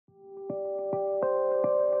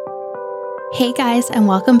Hey guys, and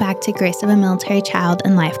welcome back to Grace of a Military Child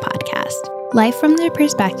and Life podcast. Life from the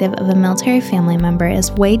perspective of a military family member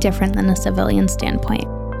is way different than a civilian standpoint.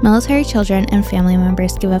 Military children and family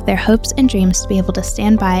members give up their hopes and dreams to be able to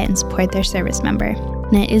stand by and support their service member,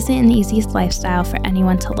 and it isn't an easy lifestyle for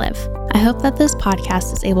anyone to live. I hope that this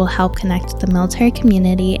podcast is able to help connect the military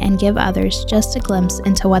community and give others just a glimpse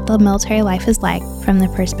into what the military life is like from the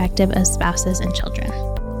perspective of spouses and children.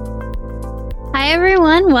 Hi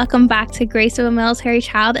everyone, welcome back to Grace of a Military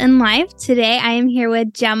Child and Life. Today I am here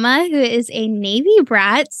with Jemma, who is a Navy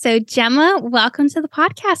brat. So Jemma, welcome to the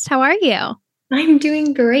podcast. How are you? I'm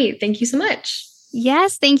doing great. Thank you so much.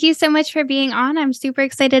 Yes, thank you so much for being on. I'm super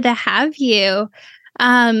excited to have you.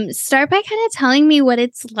 Start by kind of telling me what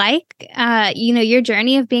it's like, your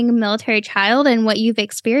journey of being a military child and what you've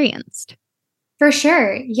experienced. For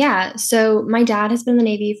sure. Yeah. So my dad has been in the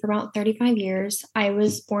Navy for about 35 years. I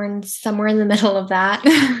was born somewhere in the middle of that.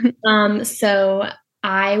 So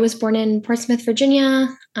I was born in Portsmouth, Virginia.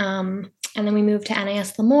 And then we moved to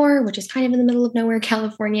NAS Lemoore, which is kind of in the middle of nowhere,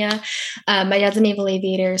 California. My dad's a naval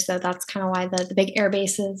aviator, so that's kind of why the big air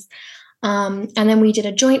bases. And then we did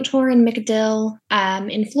a joint tour in MacDill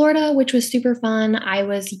in Florida, which was super fun. I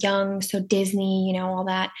was young, so Disney, all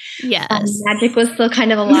that. Yes. Magic was still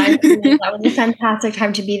kind of alive. That was a fantastic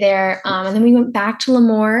time to be there. And then we went back to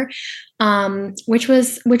Lemoore, which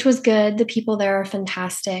was good. The people there are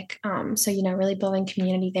fantastic. So really building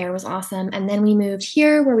community there was awesome. And then we moved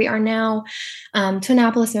here where we are now, to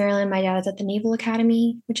Annapolis, Maryland. My dad is at the Naval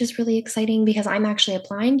Academy, which is really exciting because I'm actually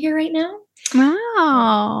applying here right now.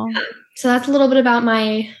 Wow. So that's a little bit about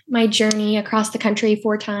my journey across the country,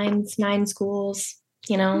 4 times, 9 schools,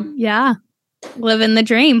 Yeah. Living the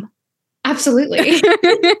dream. Absolutely.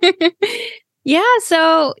 Yeah.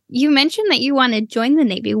 So you mentioned that you want to join the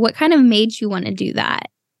Navy. What kind of made you want to do that?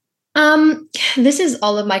 This is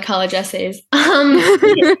all of my college essays.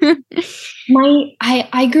 I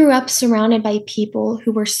grew up surrounded by people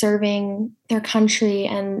who were serving their country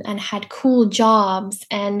and had cool jobs.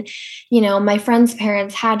 And, my friends'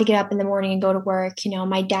 parents had to get up in the morning and go to work.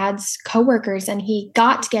 My dad's coworkers, and he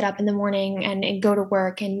got to get up in the morning and go to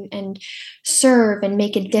work and serve and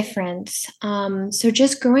make a difference. So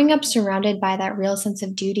just growing up surrounded by that real sense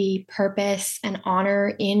of duty, purpose, and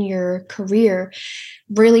honor in your career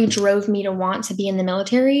really drove me to want to be in the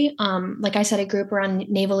military. Like I said, I grew up around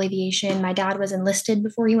naval aviation. My dad was enlisted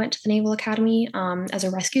before he went to the Naval Academy as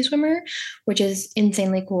a rescue swimmer, which is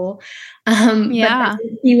insanely cool. Yeah. But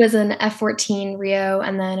he was an F-14 Rio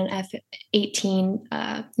and then an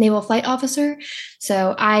F-18 naval flight officer.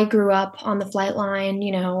 So I grew up on the flight line.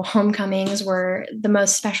 Homecomings were the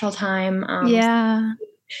most special time. Yeah.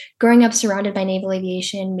 Growing up surrounded by naval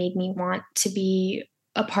aviation made me want to be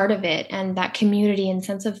a part of it, and that community and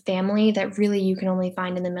sense of family that really you can only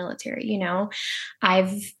find in the military.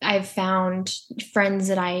 I've found friends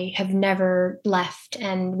that I have never left,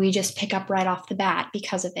 and we just pick up right off the bat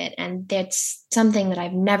because of it. And that's something that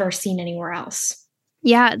I've never seen anywhere else.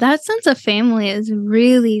 Yeah. That sense of family is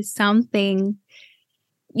really something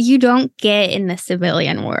you don't get in the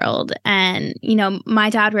civilian world. And, my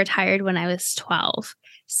dad retired when I was 12.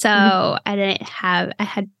 So I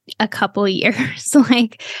had a couple years,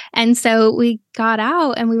 and so we got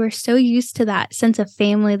out and we were so used to that sense of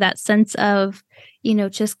family, that sense of,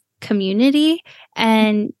 just community.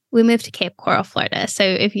 And we moved to Cape Coral, Florida. So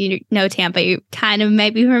if you know Tampa, you kind of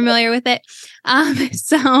might be familiar with it.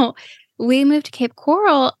 So we moved to Cape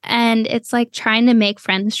Coral, and it's like trying to make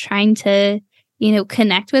friends, trying to,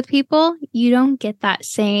 connect with people. You don't get that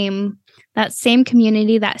same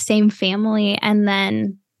community, that same family. And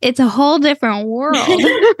then it's a whole different world.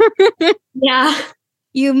 Yeah.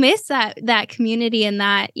 You miss that community and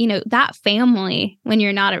that, that family when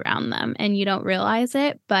you're not around them and you don't realize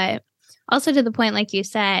it. But also to the point, like you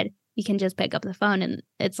said, you can just pick up the phone and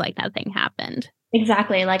it's like nothing happened.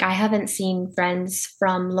 Exactly. Like I haven't seen friends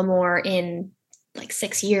from Lemoore in like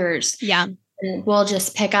 6 years. Yeah. And we'll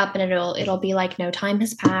just pick up and it'll be like no time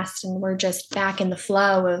has passed, and we're just back in the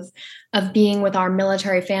flow of being with our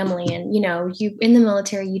military family. And you in the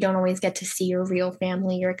military, you don't always get to see your real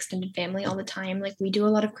family, your extended family all the time. Like we do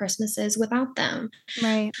a lot of Christmases without them.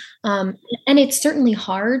 Right. And it's certainly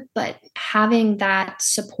hard, but having that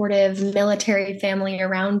supportive military family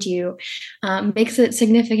around you makes it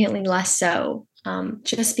significantly less so,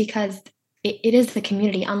 just because it is the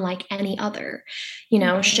community unlike any other,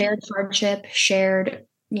 shared hardship, shared,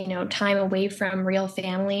 time away from real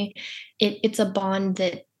family. It's a bond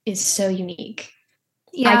that is so unique.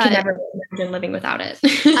 Yeah. I could never imagine living without it.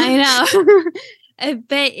 I know.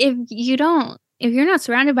 But if you're not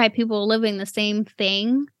surrounded by people living the same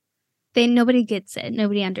thing, nobody gets it.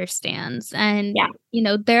 Nobody understands. And,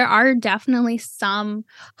 Yeah. There are definitely some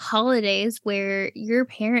holidays where your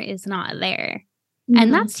parent is not there.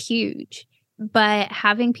 And that's huge. But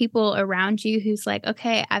having people around you who's like,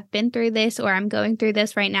 okay, I've been through this, or I'm going through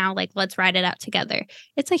this right now, like, let's ride it out together.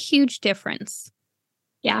 It's a huge difference.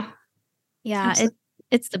 Yeah. Yeah,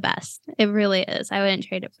 it's the best. It really is. I wouldn't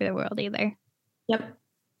trade it for the world either. Yep.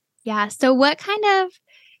 Yeah. So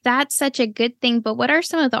that's such a good thing, but what are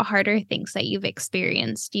some of the harder things that you've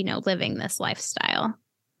experienced, living this lifestyle?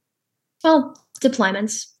 Well,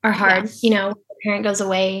 deployments are hard. Yes. A parent goes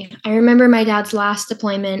away. I remember my dad's last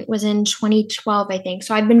deployment was in 2012, I think.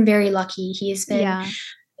 So I've been very lucky. He's been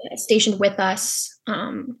stationed with us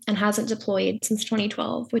and hasn't deployed since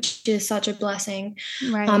 2012, which is such a blessing.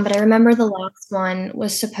 Right. But I remember the last one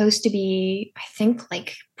was supposed to be, I think,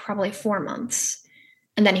 like probably 4 months.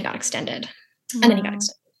 And then he got extended. And then he got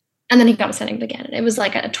extended. And then he got extended again. It was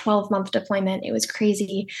like a 12-month deployment. It was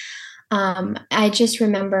crazy. I just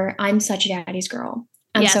remember I'm such a daddy's girl.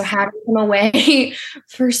 And so having him away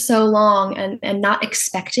for so long and not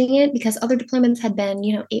expecting it, because other deployments had been,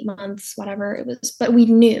 8 months, whatever it was, but we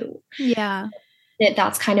knew that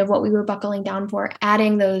that's kind of what we were buckling down for.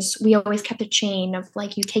 Adding those, we always kept a chain of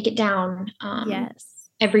like, you take it down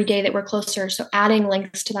every day that we're closer. So adding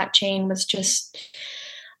links to that chain was just,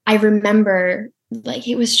 I remember like,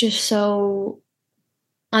 it was just so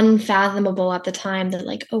unfathomable at the time that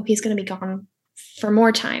like, oh, he's going to be gone for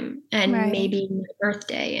more time, and maybe my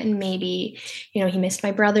birthday, and maybe, he missed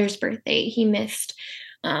my brother's birthday. He missed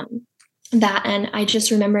that. And I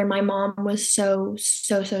just remember my mom was so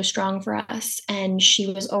strong for us. And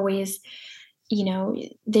she was always,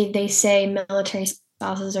 they say military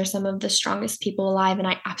spouses are some of the strongest people alive. And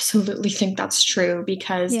I absolutely think that's true,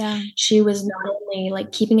 because she was not only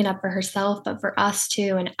like keeping it up for herself, but for us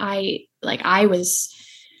too. And I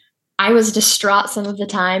was distraught some of the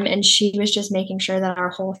time, and she was just making sure that our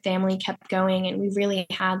whole family kept going. And we really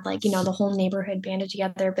had like, the whole neighborhood banded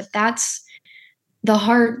together. But that's the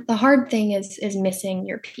hard thing is missing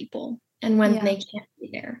your people. And when they can't be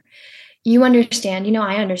there, you understand,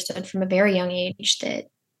 I understood from a very young age that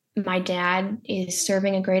my dad is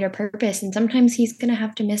serving a greater purpose. And sometimes he's going to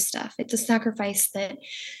have to miss stuff. It's a sacrifice that,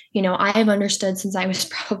 I've understood since I was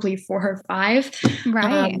probably 4 or 5.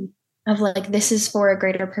 Right. Of like, this is for a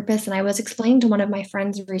greater purpose. And I was explaining to one of my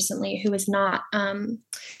friends recently who is not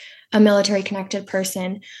a military connected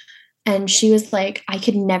person. And she was like, I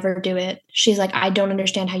could never do it. She's like, I don't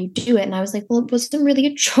understand how you do it. And I was like, well, it wasn't really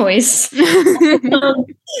a choice.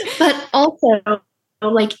 But also,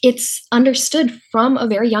 like, it's understood from a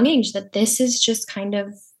very young age that this is just kind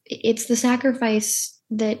of, it's the sacrifice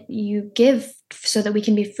that you give so that we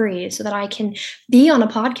can be free, so that I can be on a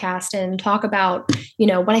podcast and talk about,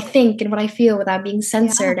 what I think and what I feel without being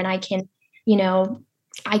censored. And I can,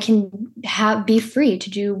 be free to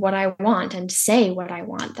do what I want and say what I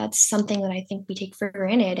want. That's something that I think we take for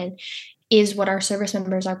granted, and is what our service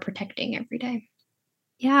members are protecting every day.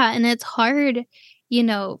 Yeah. And it's hard,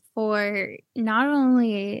 for not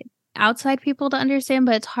only outside people to understand,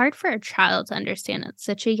 but it's hard for a child to understand at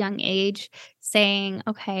such a young age, saying,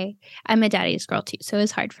 okay, I'm a daddy's girl too, so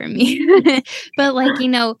it's hard for me. But like,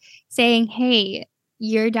 saying, hey,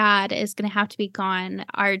 your dad is going to have to be gone.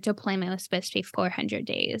 Our deployment was supposed to be 400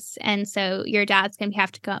 days. And so your dad's going to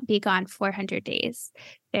have to be gone 400 days.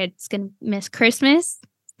 It's going to miss Christmas,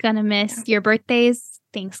 going to miss your birthdays,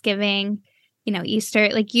 Thanksgiving, Easter.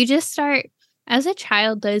 Like, you just start, as a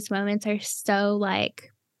child, those moments are so like,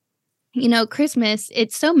 Christmas,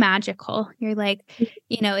 it's so magical. You're like,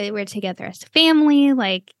 we're together as a family.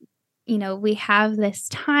 Like, we have this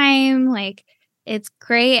time, like, it's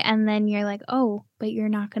great. And then you're like, oh, but you're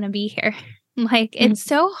not going to be here. Like, it's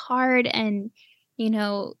so hard. And,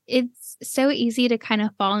 it's so easy to kind of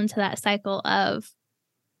fall into that cycle of,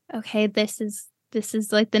 okay, this is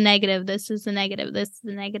like the negative. This is the negative. This is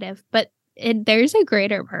the negative. But there's a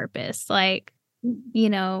greater purpose. Like, we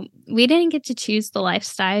didn't get to choose the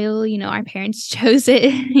lifestyle, our parents chose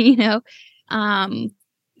it,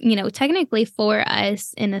 technically for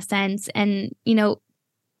us in a sense. And,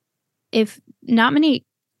 if not many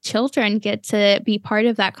children get to be part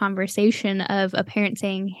of that conversation of a parent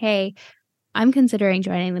saying, hey, I'm considering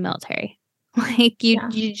joining the military. Like,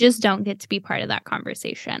 you just don't get to be part of that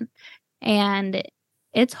conversation. And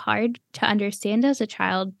it's hard to understand as a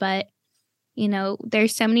child, but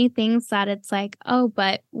there's so many things that it's like, oh,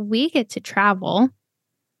 but we get to travel.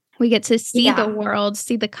 We get to see the world,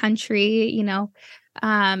 see the country, in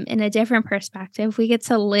a different perspective. We get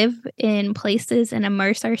to live in places and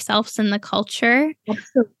immerse ourselves in the culture.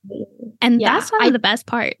 Absolutely. And that's one of the best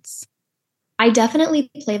parts. I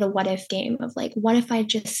definitely play the what if game of like, what if I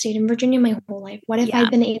just stayed in Virginia my whole life? What if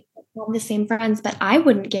I'd been able to have the same friends? But I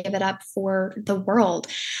wouldn't give it up for the world.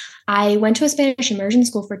 I went to a Spanish immersion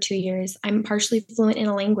school for 2 years. I'm partially fluent in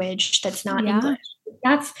a language that's not English.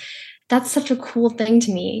 That's such a cool thing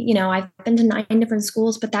to me. You know, I've been to 9 different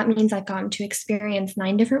schools, but that means I've gotten to experience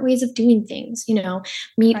 9 different ways of doing things, you know,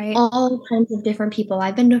 meet all kinds of different people.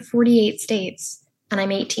 I've been to 48 states and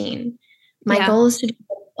I'm 18. My goal is to do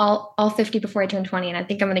all 50 before I turn 20, and I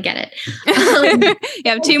think I'm going to get it.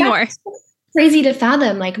 You have 2 more. Crazy to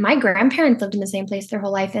fathom. Like my grandparents lived in the same place their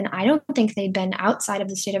whole life, and I don't think they'd been outside of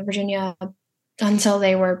the state of Virginia until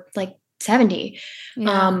they were like 70.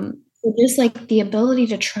 So just like the ability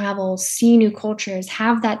to travel, see new cultures,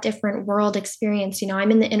 have that different world experience. You know, I'm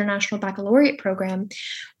in the International Baccalaureate program,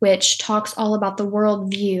 which talks all about the world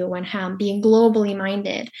view and how being globally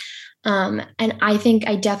minded. And I think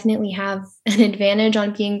I definitely have an advantage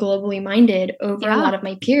on being globally minded over a lot of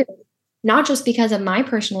my peers, not just because of my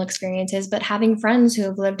personal experiences, but having friends who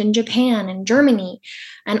have lived in Japan and Germany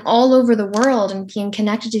and all over the world, and being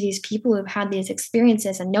connected to these people who've had these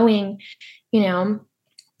experiences and knowing, you know,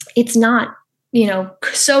 it's not, you know,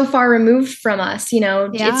 so far removed from us, you know,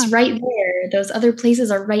 it's right there. Those other places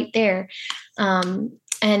are right there.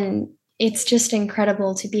 And it's just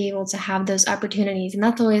incredible to be able to have those opportunities. And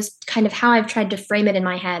that's always kind of how I've tried to frame it in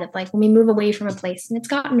my head of like, when we move away from a place, and it's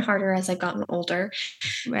gotten harder as I've gotten older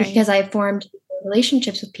because I've formed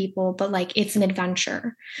relationships with people, but like, it's an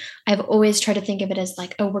adventure. I've always tried to think of it as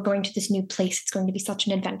like, oh, we're going to this new place. It's going to be such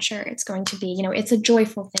an adventure. It's going to be, you know, it's a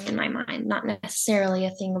joyful thing in my mind, not necessarily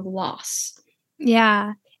a thing of loss.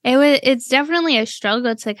 Yeah. It's definitely a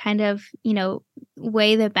struggle to kind of, you know,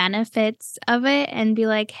 weigh the benefits of it and be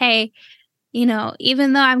like, hey, you know,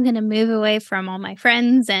 even though I'm going to move away from all my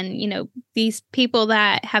friends and, you know, these people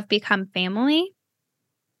that have become family,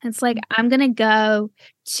 it's like, I'm going to go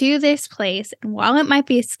to this place. And while it might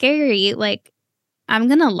be scary, like, I'm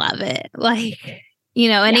going to love it. Like, you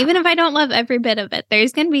know, and even if I don't love every bit of it,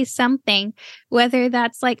 there's going to be something, whether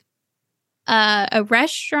that's like a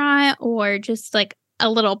restaurant or just like a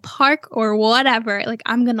little park or whatever, like,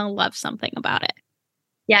 I'm going to love something about it.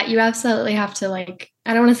 Yeah, you absolutely have to, like,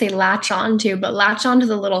 I don't want to say latch on to, but latch on to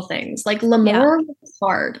the little things. Like Lemoore is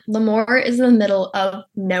hard. Lemoore is in the middle of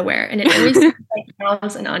nowhere, and it always smells like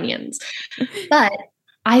cows and onions. But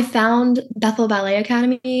I found Bethel Ballet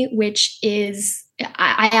Academy, which is,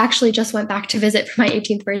 I actually just went back to visit for my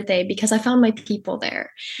 18th birthday because I found my people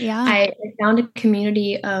there. I found a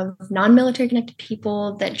community of non-military connected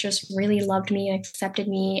people that just really loved me and accepted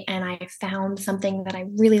me. And I found something that I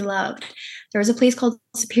really loved. There was a place called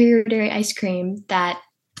Superior Dairy Ice Cream that,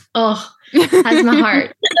 has my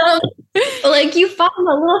heart. Like, you find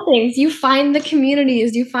the little things, you find the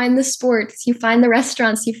communities, you find the sports, you find the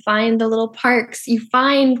restaurants, you find the little parks, you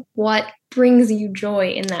find what brings you joy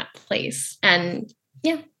in that place. And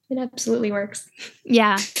yeah, it absolutely works.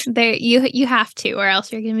 Yeah, there you have to, or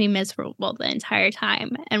else you're going to be miserable the entire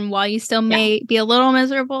time. And while you still may be a little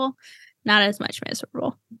miserable, not as much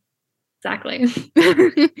miserable. Exactly.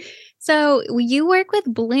 So you work with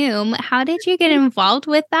Bloom. How did you get involved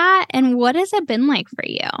with that? And what has it been like for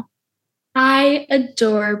you? I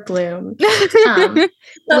adore Bloom.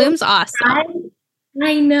 Bloom's awesome.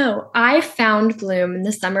 I know. I found Bloom in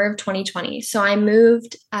the summer of 2020. So I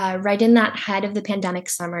moved right in that head of the pandemic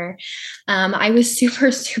summer. I was super,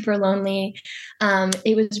 super lonely.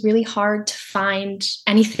 It was really hard to find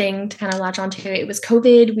anything to kind of latch onto. It was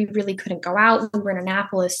COVID. We really couldn't go out. We were in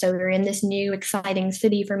Annapolis. So we were in this new, exciting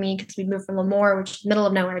city for me because we moved from Lemoore, which is the middle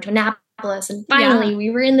of nowhere, to Annapolis. And finally,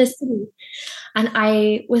 we were in this city. And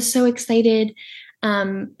I was so excited.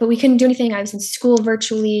 But we couldn't do anything. I was in school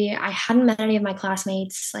virtually. I hadn't met any of my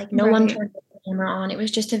classmates. Like, no one turned the camera on. It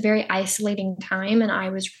was just a very isolating time. And I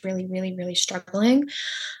was really, really, really struggling.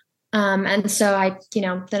 And so I, you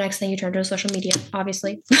know, the next thing you turn to is social media,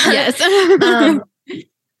 obviously. Yes.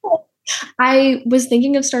 I was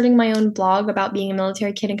thinking of starting my own blog about being a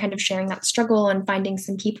military kid and kind of sharing that struggle and finding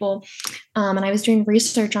some people. And I was doing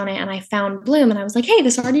research on it, and I found Bloom, and I was like, hey,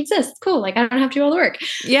 this already exists. Cool. Like, I don't have to do all the work.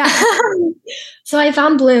 Yeah. So I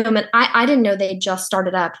found Bloom, and I didn't know they just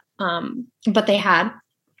started up, but they had.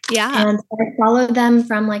 Yeah. And I followed them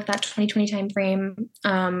from like that 2020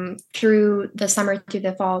 timeframe through the summer, through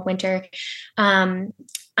the fall, winter. And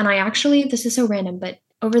I actually, this is so random, but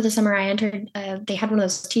over the summer I entered, they had one of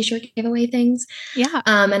those t-shirt giveaway things. Yeah.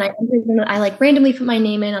 And I like randomly put my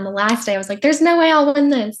name in on the last day. I was like, there's no way I'll win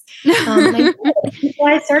this. So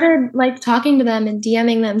I started like talking to them and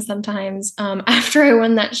DMing them sometimes after I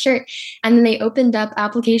won that shirt. And then they opened up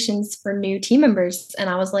applications for new team members. And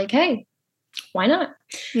I was like, hey, why not?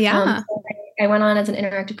 Yeah. So I went on as an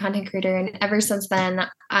interactive content creator, and ever since then,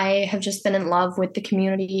 I have just been in love with the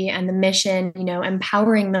community and the mission,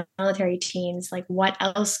 empowering military teens. Like, what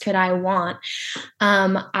else could I want?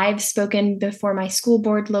 I've spoken before my school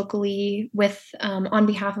board locally on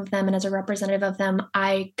behalf of them and as a representative of them.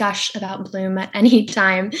 I gush about Bloom at any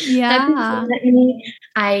time. Yeah.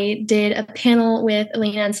 I did a panel with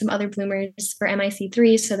Elena and some other Bloomers for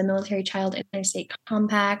MIC3, so the Military Child Interstate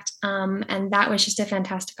Compact, and that was just a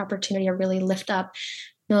fantastic opportunity to really lift up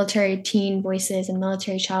military teen voices and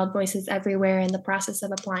military child voices everywhere in the process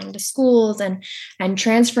of applying to schools and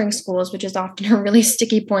transferring schools, which is often a really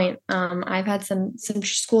sticky point. I've had some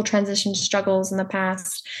school transition struggles in the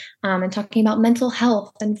past, and talking about mental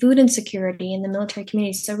health and food insecurity in the military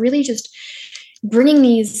community. So really just bringing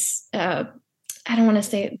these, I don't want to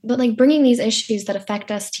say it, but like bringing these issues that affect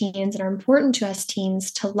us teens and are important to us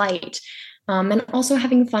teens to light. And also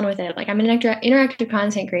having fun with it. Like, I'm an interactive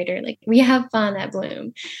content creator. Like, we have fun at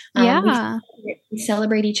Bloom. We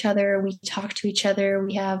celebrate each other. We talk to each other.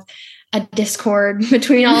 We have a Discord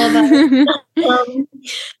between all of us.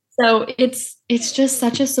 So it's just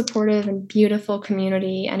such a supportive and beautiful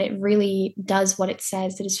community, and it really does what it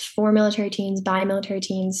says. It is for military teens, by military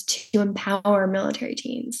teens, to empower military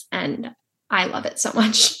teens. And I love it so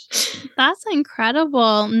much. That's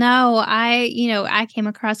incredible. No, I came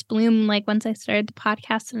across Bloom like once I started the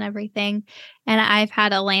podcast and everything, and I've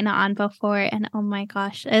had Elena on before, and oh my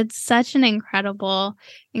gosh, it's such an incredible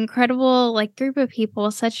like group of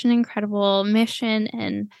people, such an incredible mission.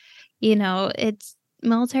 And it's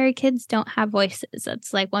military kids don't have voices.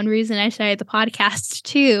 That's like one reason I started the podcast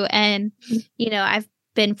too. And I've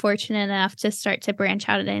been fortunate enough to start to branch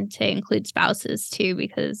out and to include spouses too,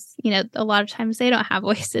 because a lot of times they don't have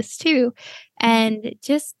voices too. And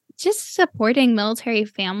just supporting military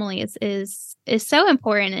families is so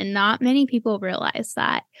important, and not many people realize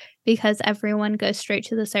that, because everyone goes straight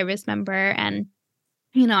to the service member. And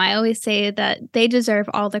I always say that they deserve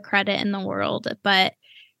all the credit in the world, but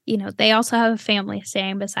they also have a family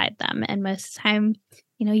staying beside them, and most of the time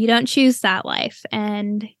you don't choose that life,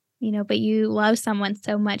 and but you love someone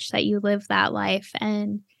so much that you live that life,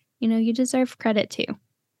 and you deserve credit too.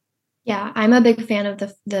 Yeah, I'm a big fan of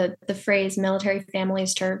the phrase military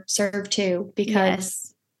families to serve too,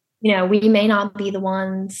 because we may not be the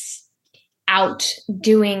ones out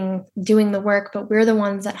doing the work, but we're the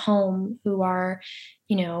ones at home who are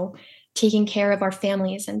taking care of our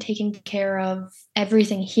families and taking care of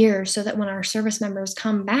everything here, so that when our service members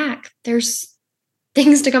come back, there's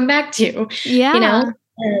things to come back to.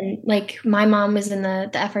 And like, my mom was in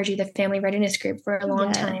the FRG, the Family Readiness Group, for a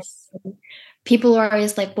long time. And people are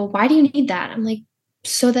always like, well, why do you need that? I'm like,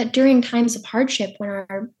 so that during times of hardship,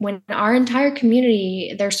 when our entire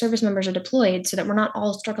community, their service members are deployed, so that we're not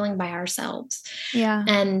all struggling by ourselves. Yeah.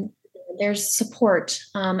 And there's support.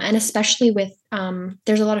 And especially with,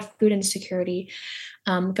 there's a lot of food insecurity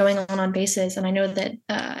going on bases. And I know that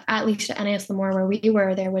at least at NAS Lemoore, where we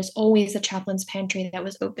were, there was always a chaplain's pantry that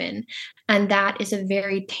was open. And that is a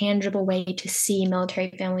very tangible way to see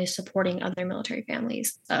military families supporting other military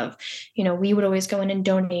families. We would always go in and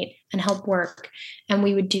donate and help work. And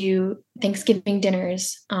we would do Thanksgiving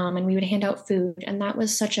dinners, and we would hand out food. And that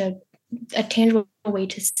was such a tangible way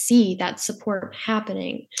to see that support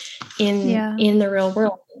happening in the real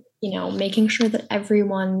world, making sure that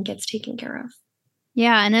everyone gets taken care of.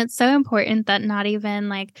 Yeah, and it's so important that not even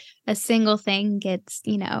like a single thing gets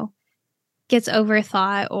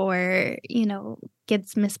overthought or,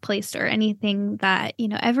 gets misplaced or anything, that,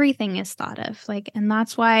 everything is thought of. Like, and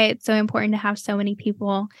that's why it's so important to have so many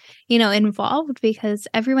people, involved, because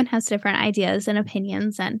everyone has different ideas and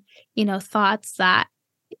opinions and, thoughts, that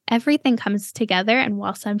everything comes together. And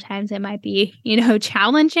while sometimes it might be,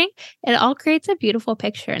 challenging, it all creates a beautiful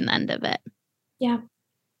picture in the end of it. Yeah.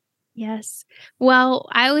 Yes. Well,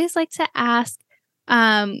 I always like to ask,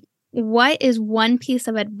 what is one piece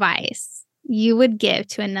of advice you would give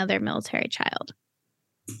to another military child?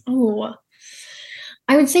 Oh,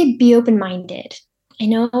 I would say be open-minded. I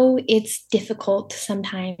know it's difficult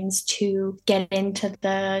sometimes to get into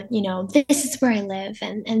the, this is where I live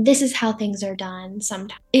and this is how things are done.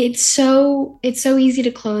 Sometimes it's so easy to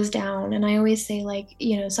close down. And I always say, like,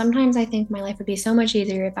 sometimes I think my life would be so much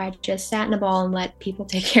easier if I just sat in a ball and let people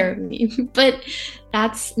take care of me. But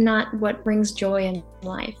that's not what brings joy in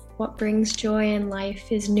life. What brings joy in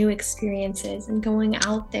life is new experiences and going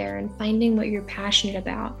out there and finding what you're passionate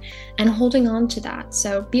about and holding on to that.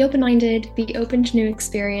 So be open-minded, be open to new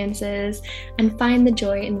experiences, and find the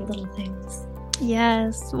joy in the little things.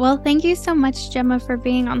 Yes. Well, thank you so much, Jemma, for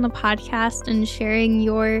being on the podcast and sharing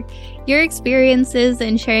your experiences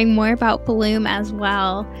and sharing more about Bloom as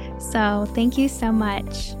well. So thank you so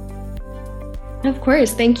much. Of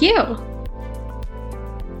course. Thank you.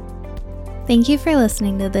 Thank you for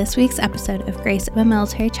listening to this week's episode of Grace of a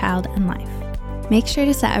Military Child and Life. Make sure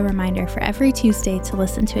to set a reminder for every Tuesday to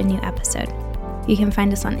listen to a new episode. You can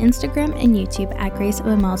find us on Instagram and YouTube at Grace of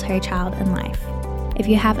a Military Child and Life. If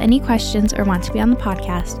you have any questions or want to be on the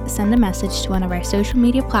podcast, send a message to one of our social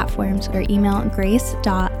media platforms or email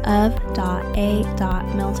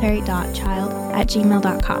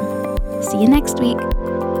grace.of.a.military.child@gmail.com. See you next week.